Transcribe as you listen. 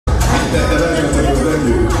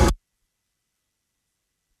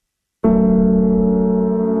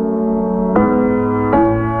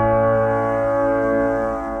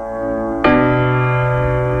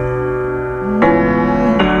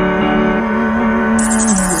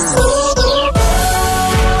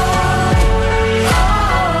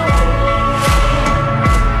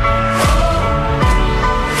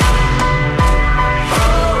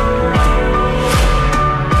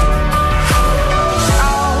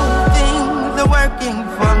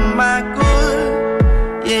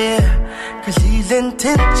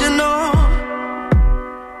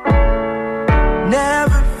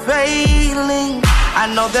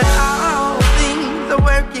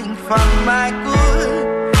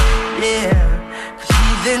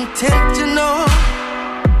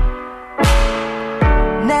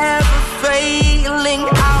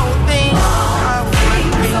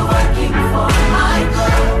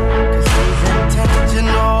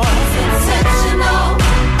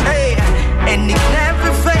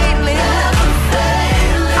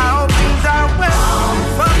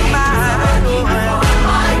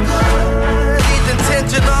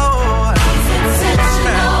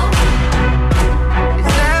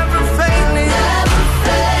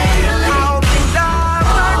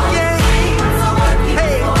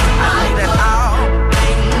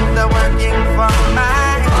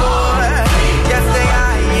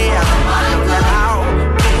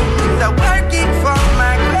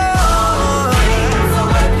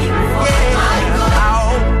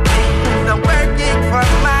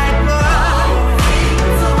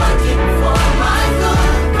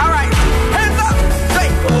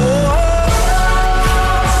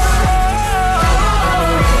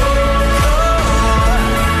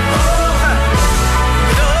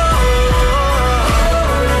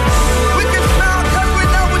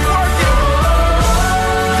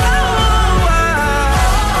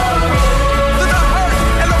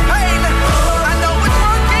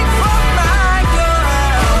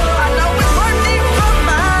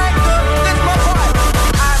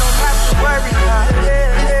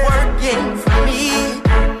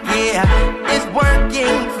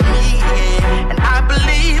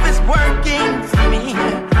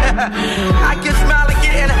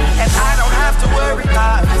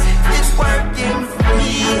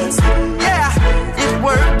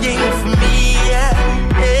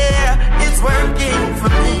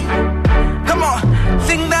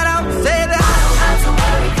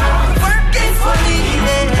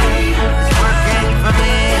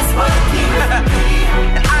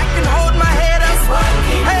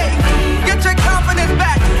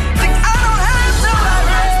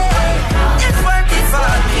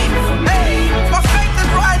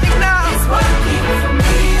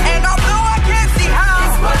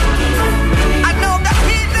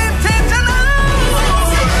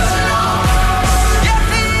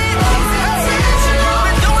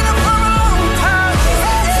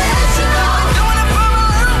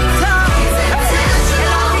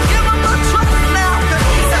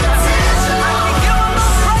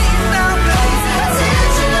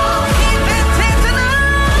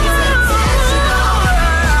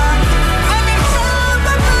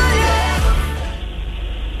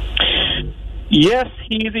Yes,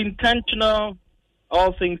 he is intentional.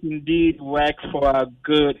 All things indeed work for our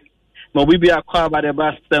good. But we be acquired by the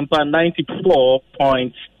bus temper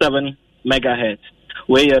 94.7 megahertz.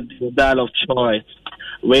 Where your dial of choice.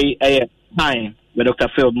 Where a time with Dr.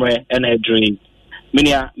 Phil Murray and a dream.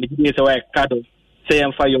 Minia, me away Kado. Say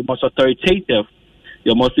and for your most authoritative,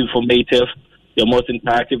 your most informative, your most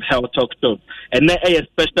interactive health talk show. And then a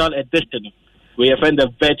special edition. We have the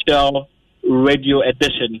virtual radio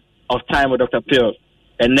edition of Time with Dr. Phil.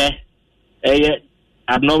 And then a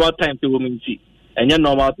abnormal time to women see. And your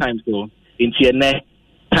normal time to in TNA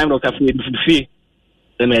time Dr. Phil fee.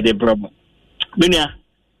 The made problem. Minia,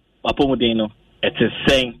 Apomodino, it is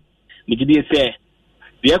saying, Mijidi say,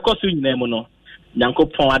 the echo soon nemono, Yanko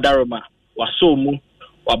Pon Adaroma, was so moo,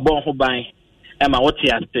 or born who by Emma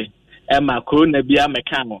Watiaste, Emma Corona Bia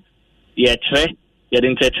Mecano, ye tre, yet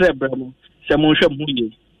in Tetre Bramo, Samusha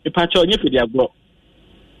Muyi, a patch on you for their block.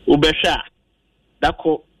 Ubesha,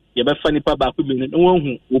 Dako, Yabafunny Papa, who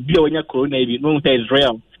will be on your corona, no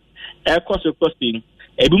Israel. Air cost of costing,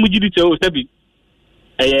 a Bumujidi to Sebi,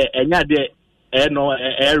 a Yade, no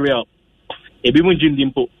aerial, a Bimujin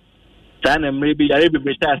Dimpo. And maybe I will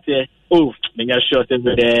be say, oh, when you're sure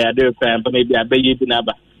that I do crime, but maybe I beg you to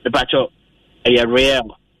number the patch of a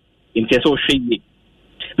real in so shady.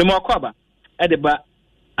 The more cover at the back,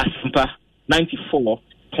 Asampa 94.7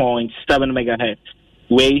 megahertz.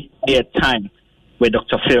 Way air time with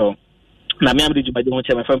Dr. Phil. Now, me, I'm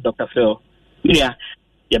my friend Dr. Phil. Yeah,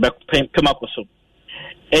 ya be pema koso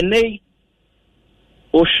ene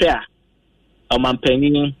o share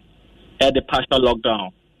omanpanin at the partial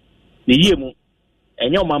lockdown the yemu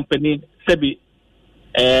enye omanpanin sebi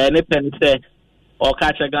ne pen say or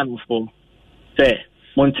catch a gun for say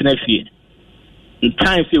montenegro in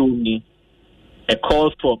time say we a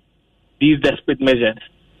call for these desperate measures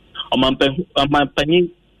omanpanin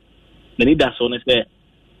the leader so say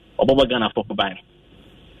oboba Ghana for buy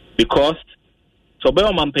because so be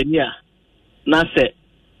omanpania na say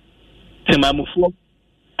temamufo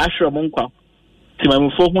ashromonkwa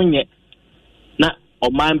temamufo hunye na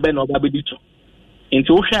oman be no babedito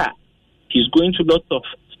into ohwa he's going to lot of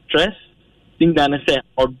stress think that say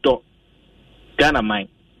odo Ghana mind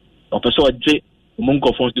or person oje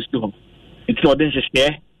omonko phone system it's not den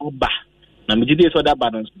share oba na megide so that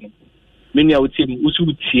balance many a team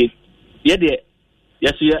usu tie ye de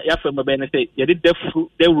ya from be na say ye did the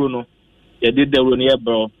no ye did the no ye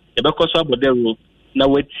bro ye be koso abodero na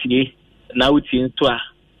watie na wuti nto a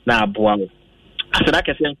na aboa wo asana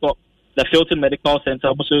kese nko the Filton Medical Center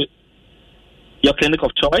also your clinic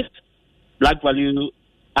of choice Black Value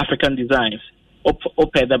African Designs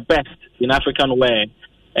open the best in African wear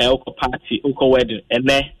oko party oko wedding and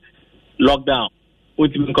then lockdown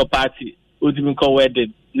ultimate party ultimate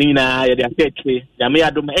wedding nina ya de akeke ya me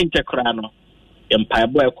adom enche kra no empire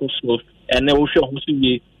boy koso and then wo hwe ho so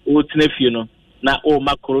yi o tenafie no na o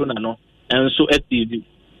ma corona no enso atv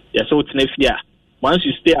yes, so it's once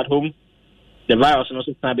you stay at home, the virus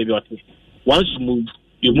also can't be able to. Once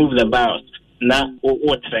you move the virus. Now,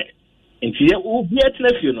 or threat. And see, oh, be at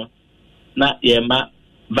nephew, now, ma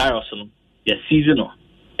virus, seasonal.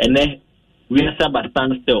 And then we have a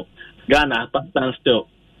standstill. Ghana, standstill.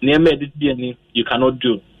 Near me, you cannot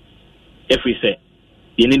do. If we say,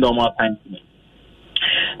 you need no more time.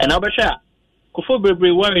 And I'll be sure, Kofo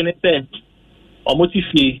Brebre worrying it said, or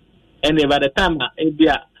motifi, and by the time,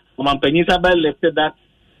 Omanpanisa lifted that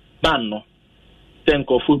ban no ten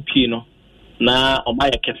kofu pino na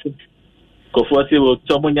omaya kese kofu say will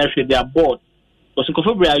someone share their board because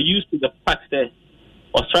kofu are used to the fact that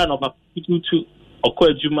Australian over people to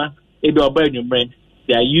okojuma ebi oba enumre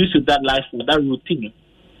they are used to that lifestyle that routine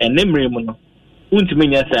and nemre mu no untimi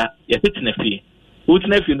nya sa ya fitina fie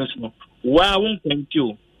utina fie no so wa won thank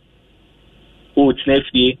you utina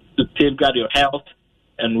fie to safeguard your health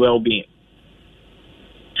and well-being.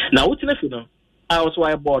 Now, what's enough, I was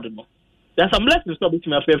why board. There's some lessons to be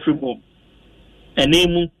my favorite home. And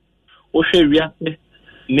name, Oshe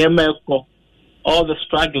Nemeko, all the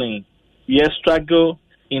struggling, struggle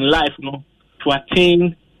in life, to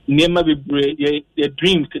attain Nema your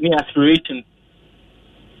dreams, your aspiration.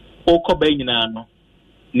 Oko Benino,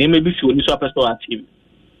 Nema be so you achieve.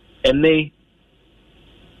 And they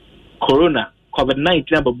Corona,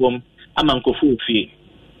 COVID-19 number boom, among Kofu fee.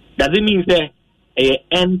 Does it mean that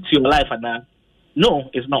end to your life and now? No,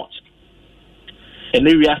 it's not. And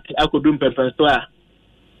then we ask I could do preference to her.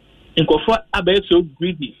 In Kofor Abbey so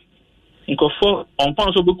greedy. In Kofor on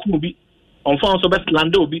Fans of Bukubi, on Fans of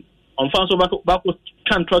Landobi, on Fans of Bako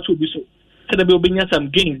can't try to be so. Said there will be some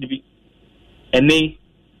gains. And they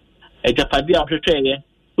a Japadi of the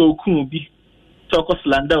so Kubi, Toko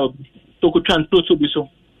Landobi, Toko Transport to be so.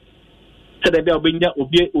 Said there will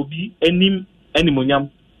be Obi, any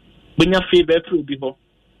Munyam. When your favorite will be home,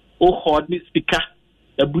 oh, hard speaker,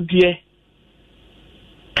 a budie,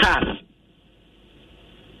 cars,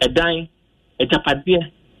 a dime, a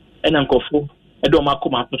japadia, and uncle four, a domako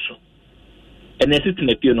mapuso, and a sitting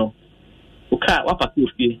a piano. Oka, what a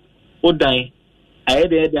few, oh, dime, I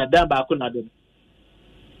had a damn back on them,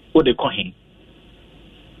 oh, they call him.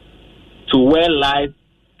 To where lies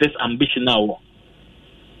this ambition now?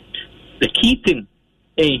 The key thing,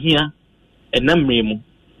 here, a number.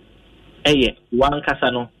 One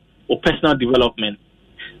casano or personal development.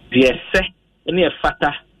 The say any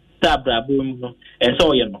factor tabra boom and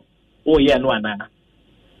so oh yeah no anana.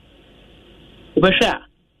 Ubasha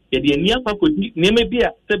the near papa name be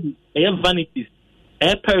a vanities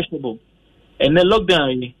perishable and then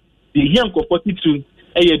lockdown the young of 42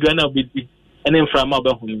 a year grana bit and then from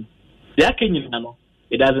our home. The Kenyan nano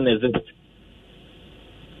it doesn't exist.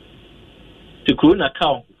 To Corona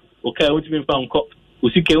cow okay what you mean found cop.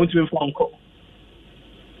 Usike untimi fa onko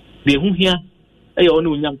de hu hia e yo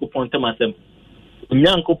no nyankopon tamasem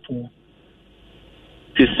nyankopon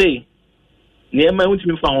to say niema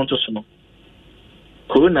untimi fa wonto so no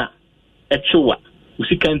corona echewa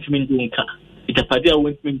usika ntimi ndunka itapade a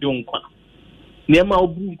wontimi ndunka niema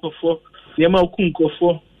obu nkofo niema oku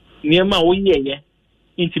nkofo niema oyeye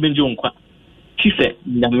ntimi ndunka kise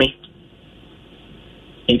nyame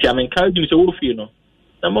nti am encouraging so wo fie no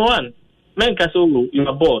number 1 men ka so you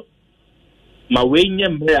are bored ma we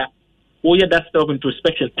nyem bra wo ye that self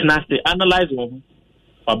introspection tenacity analyze one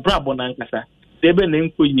brabo na nkasa debe na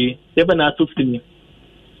nkoye debe na atofini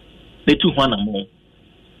the two one among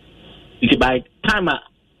nti by time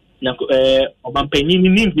obampanyin ni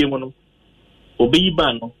mbie mu no obeyi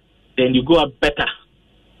ban no then you go up better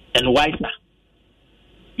and wiser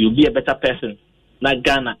you'll be a better person na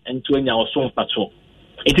Ghana and to enya oso mpato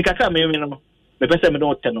enti kaka me no me pese me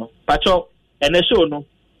don teno pacho ene show no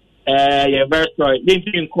yeah very sorry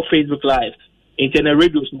enti ko Facebook live enti na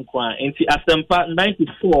radio so kwa enti Asempa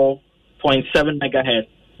 94.7 megahertz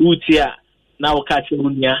utia na o catch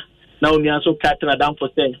unia na unia so catch na down for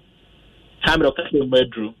 10 time do catch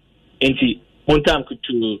medru enti montam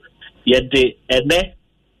kutu yede ene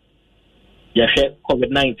yahwe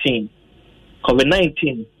COVID-19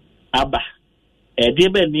 aba de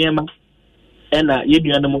be niema ena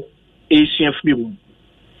yeduanum Asian film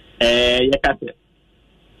yakate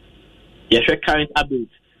yahwe current update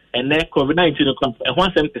ene COVID-19 no come e ho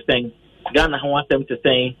asem te sen Ghana ho asem te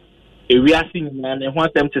sen ewiase nyina ne ho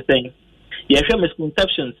asem te sen yahwe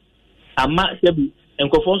misconceptions ama sebi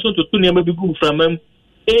enkofo so to niema bi gu framam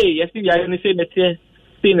yesi ya ni say netie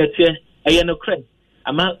eye no crazy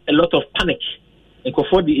ama a lot of panic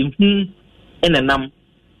enkofo di enenam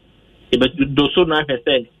ebe do so na he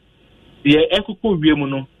say the ekuko wiemu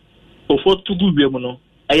no ofo tugu wiemu no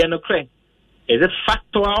eye no crazy is it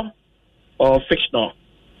factual or fictional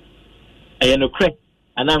eye no crazy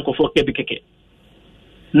ana enkofo kebikeke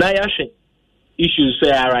na ya she issues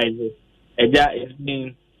say arise eja is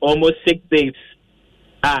been almost 6 days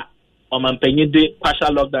omampanyin de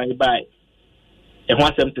partial lockdown by e ho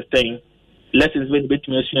asem to saying lessons when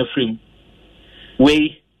between us frame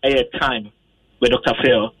way a time with Dr.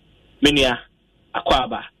 Phil Minia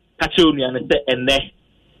Akwaba Kachuni and the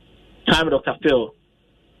time Dr. Phil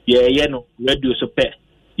no radio so pet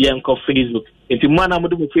yanko Facebook into man I'm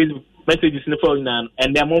doing Facebook messages in the phone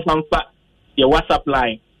and they're more from your WhatsApp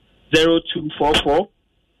line 0244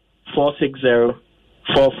 460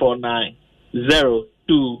 449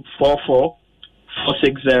 0244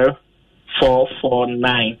 460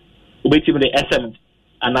 449 waiting the SMS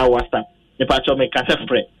and our WhatsApp. The patch me cassette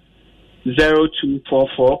free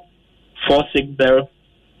 0244 460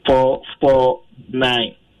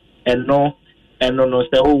 449 and no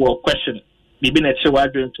say question. Maybe not sure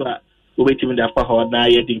what doing to her. Waiting the upper hall now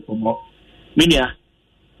yet for more. Minia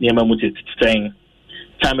near Mamuti saying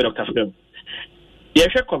time Dr. Phil. Yes,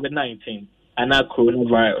 COVID-19 and now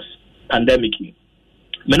coronavirus pandemic.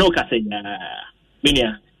 Menoka say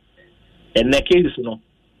Minia and the cases no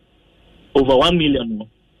over 1 million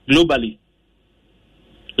globally.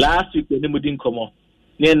 Last week, we didn't come on.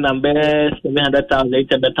 Near number 700,000,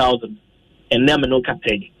 800,000, and now Menoka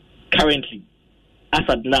say currently, as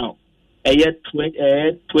at now, a year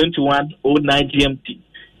 2109 GMT,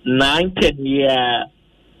 9-10 year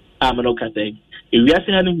Menoka say. If we are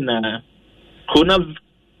seeing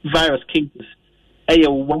coronavirus cases, a year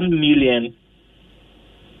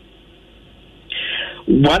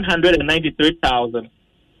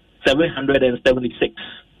 1,193,776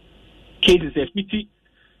 cases.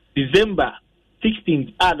 December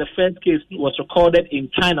 16th, the first case was recorded in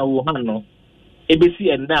China, Wuhan.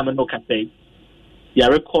 ABC and Namanoka say, you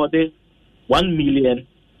recorded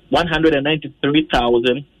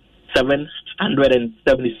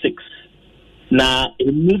 1,193,776. Now,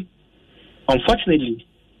 unfortunately,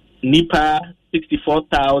 Nipa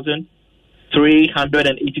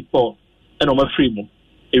 64,384. And on my free.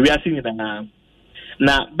 We are seeing it now.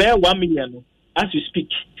 Bear 1 million as we speak.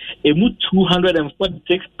 A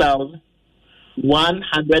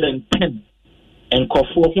 246,110 and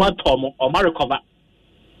Kofu one Tom or Maricover.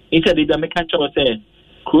 Instead, the American child say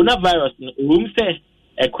coronavirus. Room say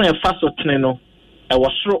a quite fast or tenno. I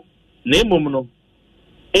was short. Name no.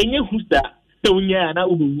 Any who's that? So yeah, now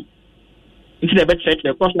into the bed check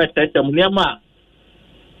the cross my system. Niama.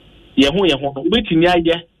 Yahu, waiting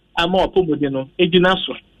ya. I'm more pomodino.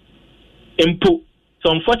 Edinaso. Impo.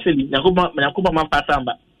 So unfortunately, Nakuba man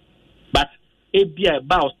pasamba. But ABI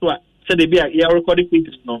bow so said they be a recording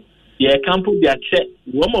cases no. Yeah, campo be a check.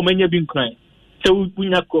 One more many been crying. So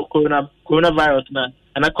we have coronavirus now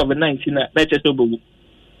and COVID-19 that's just over.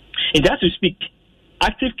 And as we speak,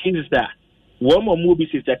 active cases that one more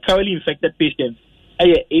movies is that currently infected patients are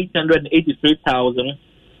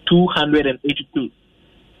 883,282.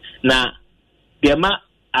 Now, the amount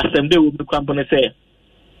assembly will be company say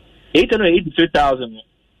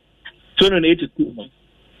 883,282.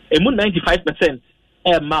 A move 95%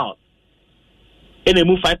 air mouth. And a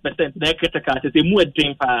move 5% na critical. It's a move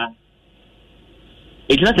drink pa.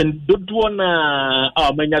 It's not a good one.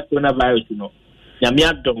 Our mania coronavirus, you know.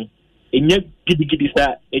 Yamiadong, in your giddy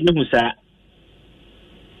sa, in your musa.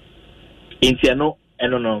 In Tiano, I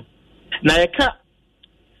don't know. Nayaka,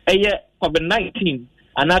 a year COVID-19,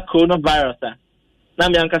 and that coronavirus.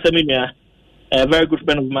 Namian Casamina, a very good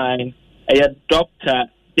friend of mine, a Dr.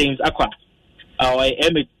 James Aqua, our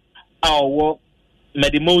Emmett, our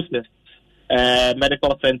Medimosis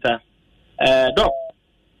Medical Center.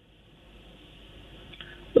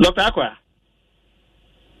 Dr. Aqua.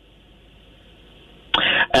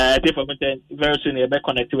 Very soon you'll be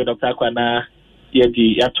connected with Dr. Aqua now. Yeah,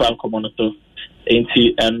 the actual community.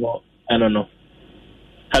 And I don't know.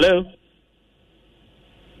 Hello?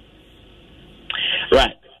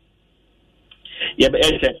 Right. Yeah, but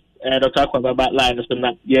Dr. Aqua about line is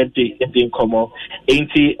not yet the common.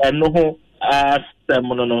 Ain't he and no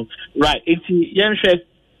no. Right. Ain't he young chef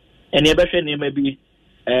and your best maybe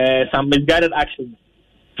some misguided action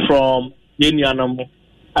from Union.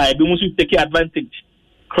 I do must take advantage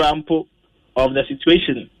crampo of the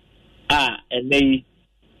situation. And they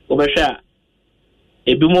overshare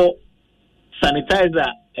a bit more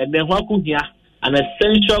sanitizer and then what could an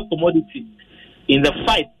essential commodity in the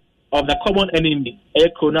fight of the common enemy,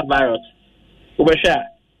 coronavirus. Overshare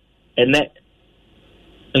and net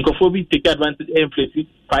and cophobia take advantage of inflation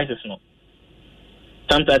prices. No.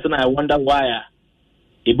 Sometimes I wonder why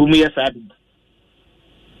a boomy aside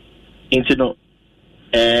into no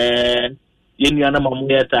Yeniana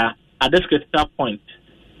Mamuyata at this critical point.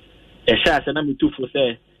 A shot and I'm too for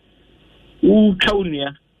say, Ooh,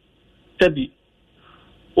 Kaunia, Tebi,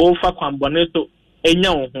 Ofa Quamboneto,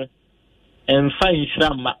 Enyon, and fine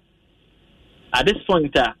Shama. At this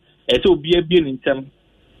point, it will be a being in term,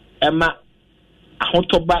 Emma, a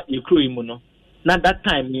hot back your crew immuno. Not that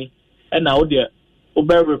time, me, and now dear,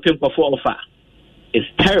 Uber repent for offer. It's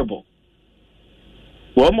terrible.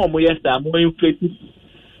 One more yesterday, more inflated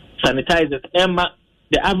sanitizers, Emma,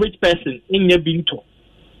 the average person in your binto.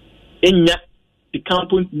 Enya the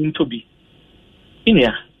campus need to be in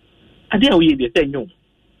here. I dare we the thing you.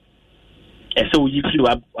 And so you flew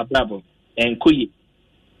a bravo and kuyi.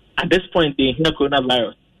 At this point in here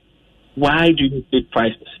coronavirus, why do you take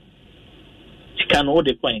prices? You can hold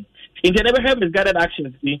the point. In the never have misguided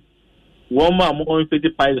actions, see one more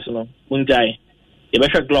inflated prices no unjai. You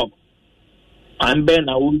better glove. I'm Ben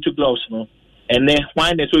I will to gloves no. And then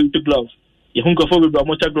why they so you to gloves. You can go for with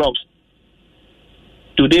gloves.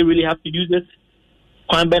 Do they really have to use this?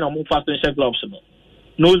 Quan Ben or more fast and gloves?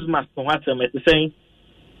 Nose mask from what's the saying?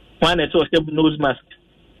 When I saw a nose mask,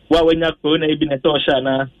 why when you're going to be a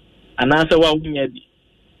toshana and answer what we need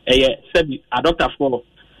a doctor for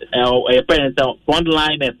a parent one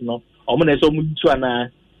line no or when I saw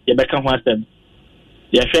Mutuana, you become one them.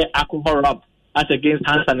 You share alcohol up as against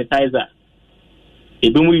hand sanitizer.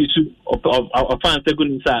 If we use of fan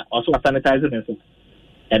second also a sanitizer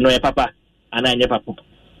and no a papa. And I never pop.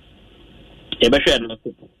 A better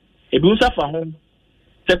a booster for home,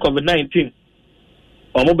 COVID-19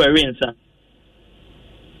 or mobile rain, sir.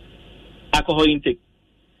 Alcohol intake.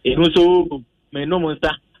 It also may no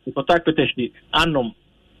monster to protect protection. Unknown.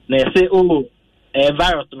 They say, oh, a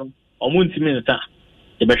virus or moon minute.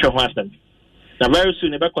 A better one. Now, very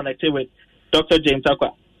soon, never connected with Dr. James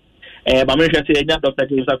Aqua. But I'm going to say, Dr.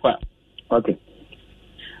 James Aqua. Okay.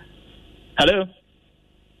 Hello.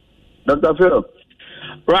 Dr. Phil.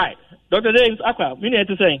 Right. Dr. James Aqua, we need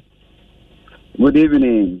to say. Good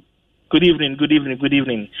evening. Good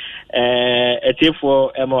evening. A tip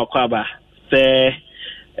for Emma Aquaba. Say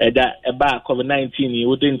that about COVID-19, you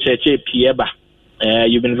wouldn't check Pieba.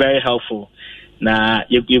 You've been very helpful. Now,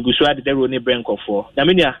 you go show the Roni Branco for.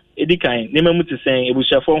 Naminia, Edikai, Nemamuti saying it was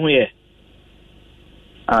your phone here.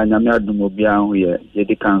 Namia Dumobia, here,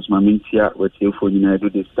 Jedikans Mamintia, what you for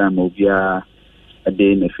United this time, Obia. A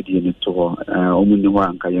day in a feeding to Omuniwa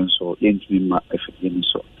and Kayanso, Yentima, a feeding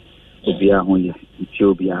so. Obia,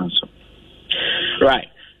 Ethiopia, so. Right.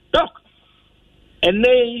 Doc, and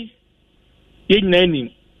they in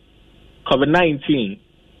naming COVID-19,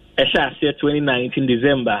 a shot 2019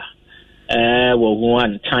 December,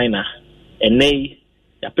 one China, and they,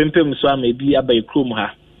 the Pimpim Swam may be a bay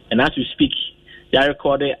Krumha, and as we speak, they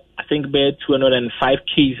recorded, I think, about 205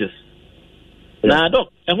 cases. Now, Doc,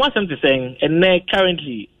 and what's something saying, and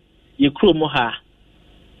currently, you crew moha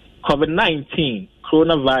COVID-19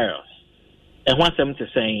 coronavirus, and what's something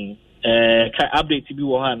saying, update to be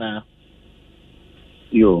Wahana.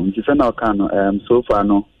 Yo, so far,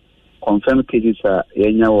 no confirmed cases are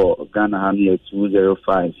Ghana Hamia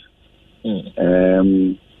 205.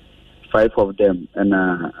 5 of them, and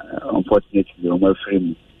unfortunately,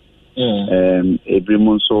 free. Every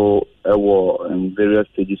month, so in various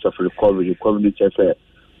stages of recovery. Recovery just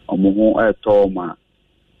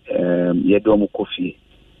coffee.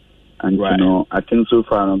 And you know, I think so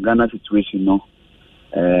far Ghana situation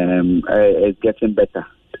is getting better.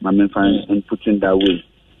 I mean, and putting that way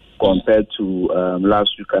compared to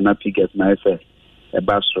last week, and I get nice a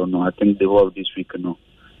bastro. No, I think the whole of this week,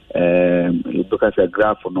 because a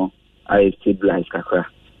graph, I stabilize kakra.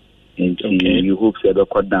 And you hope they will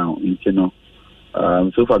cut down,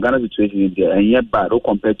 so for Ghana situation is there, and yet bad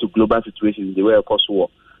compared to global situations, the way of course war,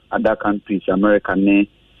 other countries, America,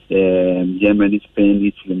 Germany, Spain,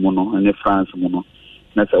 Italy, mono, and France, mono.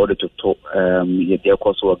 That's order to talk. Yet the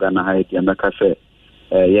course war Ghana high, the America say,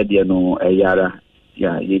 yara,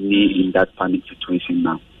 you need in that panic situation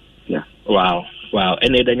now. Yeah. Wow.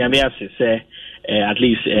 And then Yamiasi say, at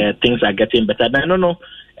least things are getting better. I don't know.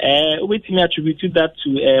 Wait me attribute that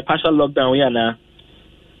to partial lockdown here now.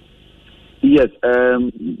 Yes,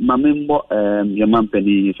 my member, your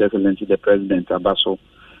Penny, His Excellency the President Abaso,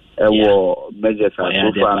 measures are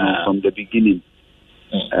so far from the beginning.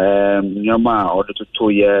 Nyama order to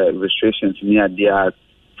 2-year restrictions near there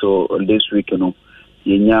to this week, partial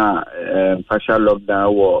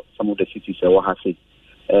lockdown or some of the cities have said.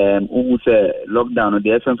 Say lockdown,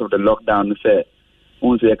 the essence of the lockdown say,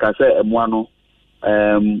 nyata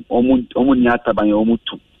banyo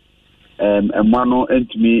omutu. Mwano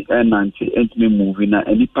entimi moving na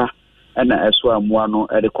enipa ena eswa mwano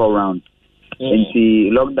ediko round enti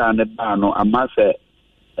lockdown ne ba no amase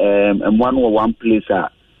mwano one place a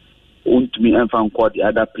untimi enfa nko the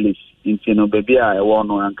other place enti no baby a ewo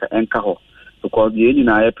no enka ho because the any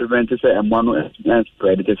na prevent say mwano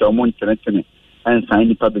spread it is almost threatening and sign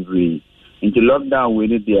the public enti lockdown we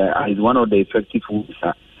need there is one of the effective ways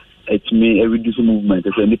it may reduce movement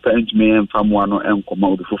so enipa entimi enfa mwano enkoma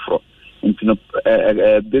odufufro.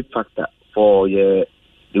 A big factor for the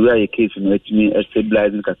way a case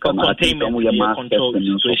stabilizing containment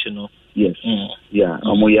situation. Yes,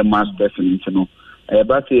 mass testing.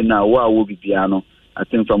 But now, what will be piano? I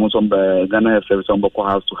think from some Ghana have service on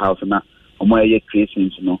house to house now.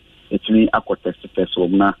 Creations, it's me aqua test so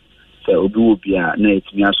now. So, will be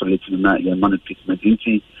it's me isolating your money treatment. This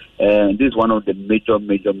is one of the major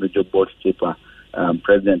board paper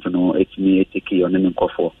president, it's me take on any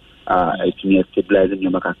for. It's me stabilizing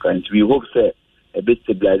your market current. We hope say a bit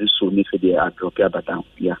stabilizing soon if they are dropping but down.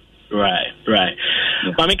 Yeah. Right.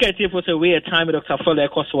 Mamika Tifo say we a time with Dr. Fole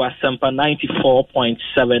Kosowa Sempa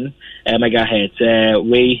 94.7 megahertz.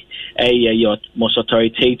 We your most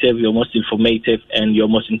authoritative, your most informative, and your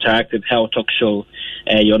most interactive health talk show.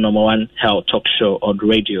 Your number one health talk show on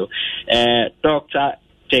radio. Dr.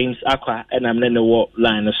 James Aqua and I'm in the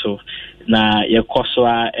line so na your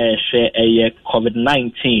Kosowa share a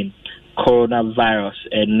COVID-19 coronavirus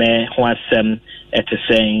and ne wasem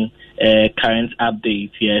saying current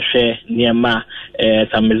update share near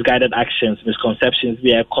some misguided actions, misconceptions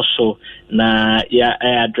via Koso na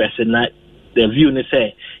addressing na the view ne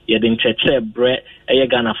say didn't bre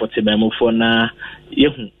Ghana for Timemu for na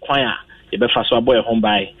kwaya befa so boy home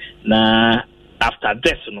by na after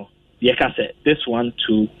this this one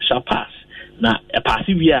too shall pass. Now a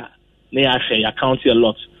passive year they actually account a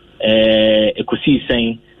lot. A could see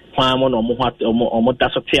saying Kwamon or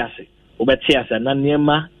Modaso Tiasi, or Betias and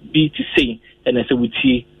Nanyama BTC, and I say we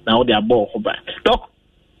see now they are ball. Doc,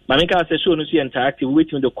 Mamika says, show no see interactive,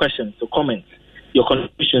 waiting the questions, the comments, your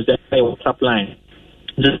contributions that say WhatsApp line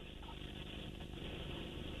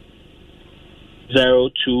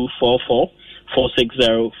 0244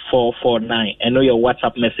 460-449. I know your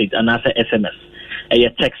WhatsApp message and answer SMS.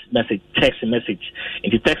 Your text message.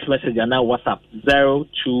 In the text message and now WhatsApp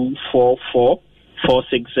 0244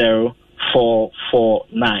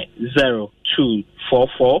 460-449.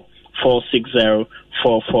 0244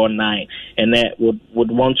 460-449. And that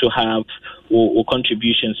would want to have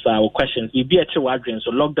contributions for our questions. We be a children,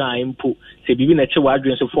 so lockdown input. Say be a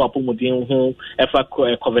children so for apomodin who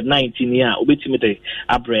COVID-19 yeah. Obetimite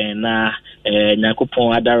abre na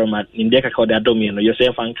nakupon adaroma indeka ka odadomi no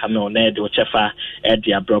yourself and camel na de chefa e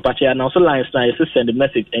dia bro. But ya now so lines na you send a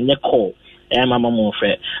message and you call. Mama mo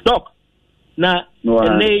fe. Look na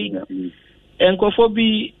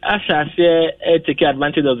Enkofobi Asha take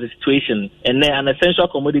advantage of the situation and an essential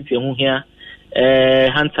commodity here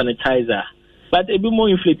hand sanitizer. But a bit more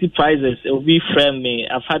inflated prices, it will be friendly.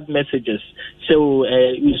 I've had messages. So,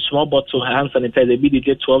 small bottle hand sanitizer, be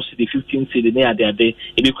 12 cedi, 15 cedi, near their day,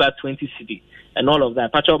 it be quite 20 cedi, and all of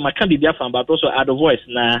that. But my can be different, but also add a voice.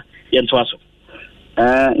 In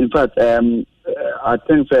fact, I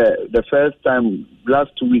think the first time,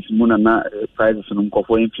 last 2 weeks, prices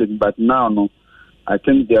for inflation, but now, no. I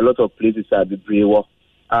think there are a lot of places that be brave.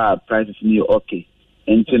 prices ni okay.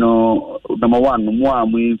 And number one, more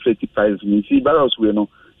inflated prices. You see, barrels we know.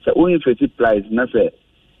 So we inflated price. Na say,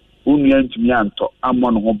 union to me and to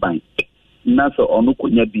amon ho bank. Na so onu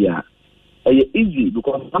kunya dia. Easy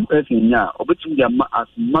because one person now, obetting as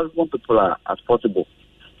maximum people as possible.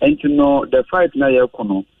 And the fight now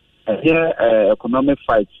econo, economic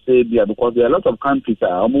fight say there because there are a lot of countries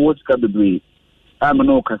almost can be. I'm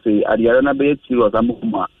no can say at the arena be serious.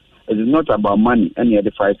 It is not about money any of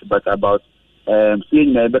the fight, but about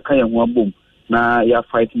seeing the kind of one boom. Now you are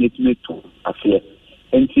fighting it to affair.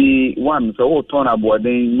 And see one so turn about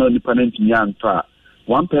no independent to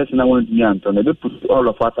one person I want to they put all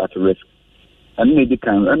of us at risk. And maybe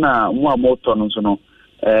can more turns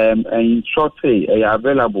and short say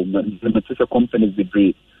available limited companies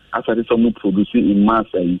degree as I some producing in mass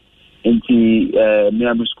and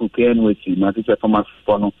the school can with the farmers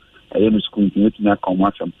for school to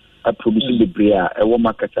commercial producing degree a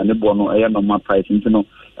market and the bono a normal price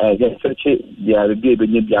search they are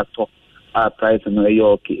the talk price and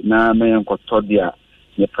okay now may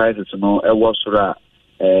the prices was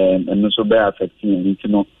and also be affecting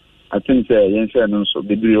I think so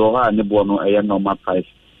degree or any bono a normal price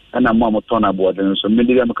and a mom turn aboard and so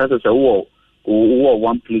maybe I'm because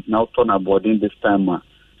one place now turn aboard in this time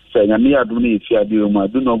saying I do need if you do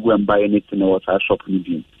not go and buy anything or a shop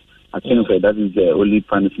with I think that is the only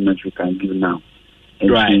punishment we can give now.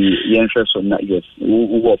 Right. Interest on that, yes.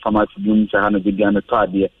 Who pharmacy doing the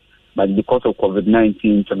third year, but because of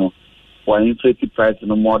COVID-19, one inflated price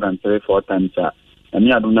more than 3-4 times.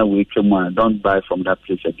 And I don't know we don't buy from that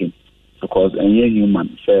place again because any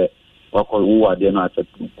human say who are there not at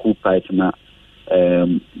cool price now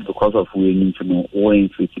because of we need to know all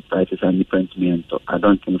inflated prices and different me I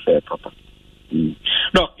don't think fair proper.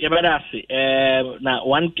 No, you better say now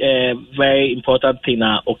one very important thing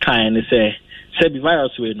now okay and say the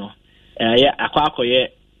virus we know akwakoye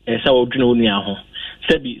so odwunu ni aho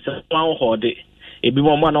sebi so one horde ebi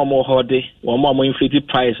mo na mo horde wo mo inflated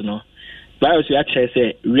price no virus we actually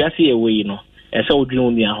say we are see away no so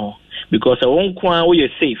odwunu ni aho because one kwa we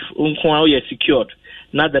safe one kwa we secured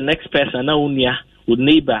not the next person na unia with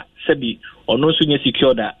neighbor sebi or no so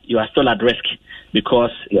secure that you are still at risk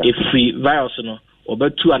because if we virus no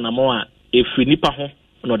obetu anamo if we nipa ho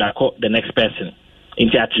no that call the next person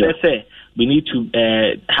in say we need to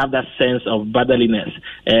have that sense of brotherliness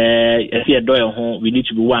we need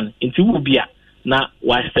to be one into ubia na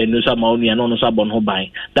why say no so mauni and no so bon ho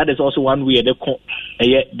ban that is also one way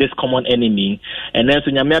this common enemy and then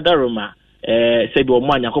so nyame adaroma say be o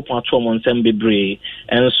mo anyakopon ato mo nsem bebre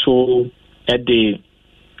and so at the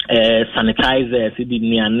sanitizers di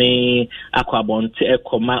niane akwabonte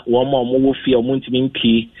ekoma wo mo wo fie o muntimi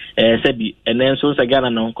mpi sebi enen so sagana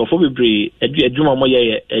no kofo bebre adwuma mo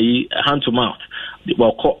ye hand to mouth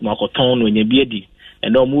wo ko makoton no nya biedi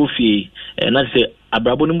and o mo fie na say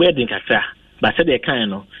abrabo no mo edin kakra but say they kind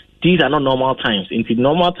no these are not normal times into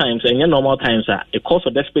normal times and normal times are a cause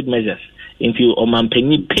of desperate measures into o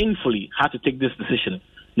mampeni painfully had to take this decision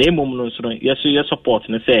na emom no so yes support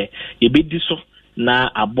na say e be diso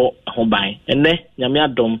na abo hoban ene nyame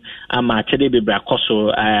adom ama chede bebre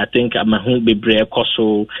akoso I think ama hu bebre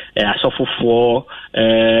akoso asofofo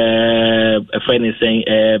friends saying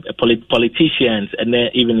politicians and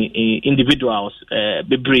even individuals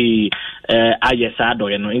bebre ayesa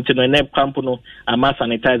do no into no ne campo no ama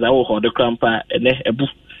sanitizer wo ho de crampa ene ebu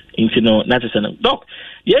into no that is no doc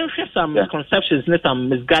yeah some misconceptions some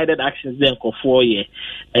misguided actions there for ye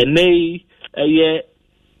ene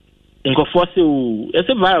nkofo se o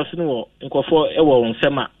ese virus no nkofo e wo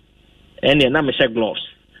nsema ene na me gloves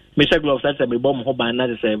that say me bom ho ban na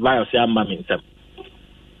say virus ya ma me nsem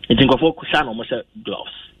enti nkofo kusha no mo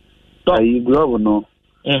gloves to ayi glove no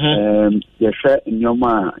ye hwe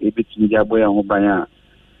nyoma e bitimi dia boya ho ban a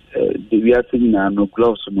de wi asini na no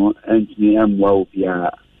gloves no enti amwa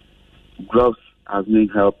obia gloves has no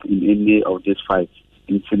help in any of this fight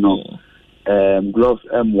enti no gloves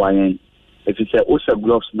myn if you say also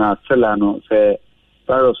gloves na selano say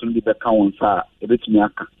virus will be the count a bit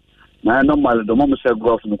miaka na normal the moment say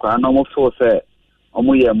gloves no kwa normal feel say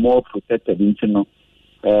omo ye more protected into no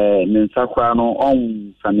nsa kwa no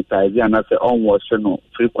on sanitize and say on wash no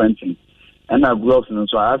frequently and our gloves no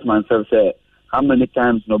so I ask myself say how many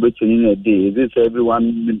times no be changing a day is this every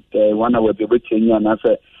 1 hour be changing and I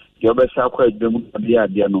say you be say kwa dem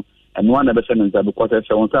dia no and one be say nsa because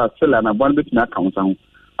say on say selana one bit na count on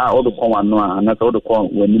all the one no and all the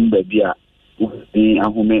one when in baby the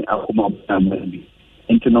ahome akoma baby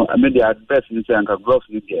into no I mean the best is say anka gloves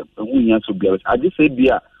you get we need to be I just say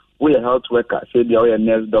bia we a health worker say bia we a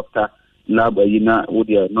nurse doctor lab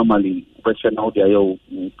normally question how they are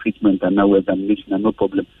treatment and now examination and no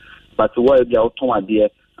problem. But why be out on idea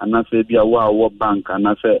and I say be a wow bank and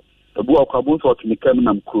I say the book of both for me coming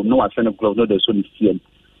and crew no I send a glove no there's only CM.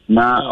 Now